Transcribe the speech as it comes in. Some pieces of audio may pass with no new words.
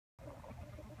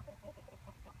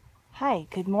Hi,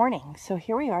 good morning. So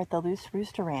here we are at the Loose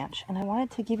Rooster Ranch, and I wanted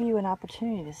to give you an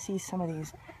opportunity to see some of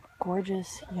these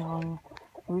gorgeous young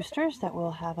roosters that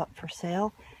we'll have up for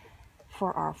sale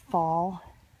for our fall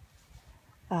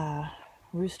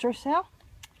rooster sale.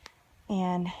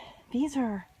 And these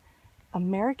are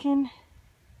American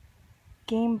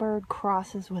game bird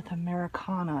crosses with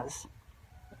Americanas.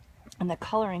 And the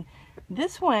coloring,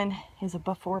 this one is a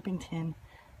Buff Orpington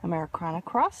Americana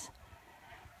cross.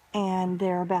 And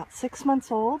they're about 6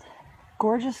 months old.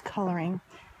 Gorgeous coloring.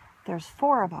 There's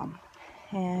 4 of them,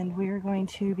 and we're going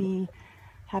to be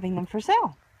having them for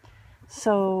sale.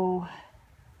 So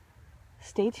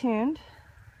stay tuned,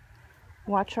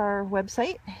 watch our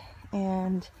website,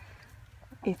 and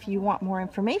if you want more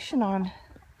information on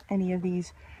any of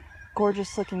these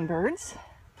gorgeous looking birds,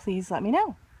 please let me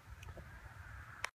know.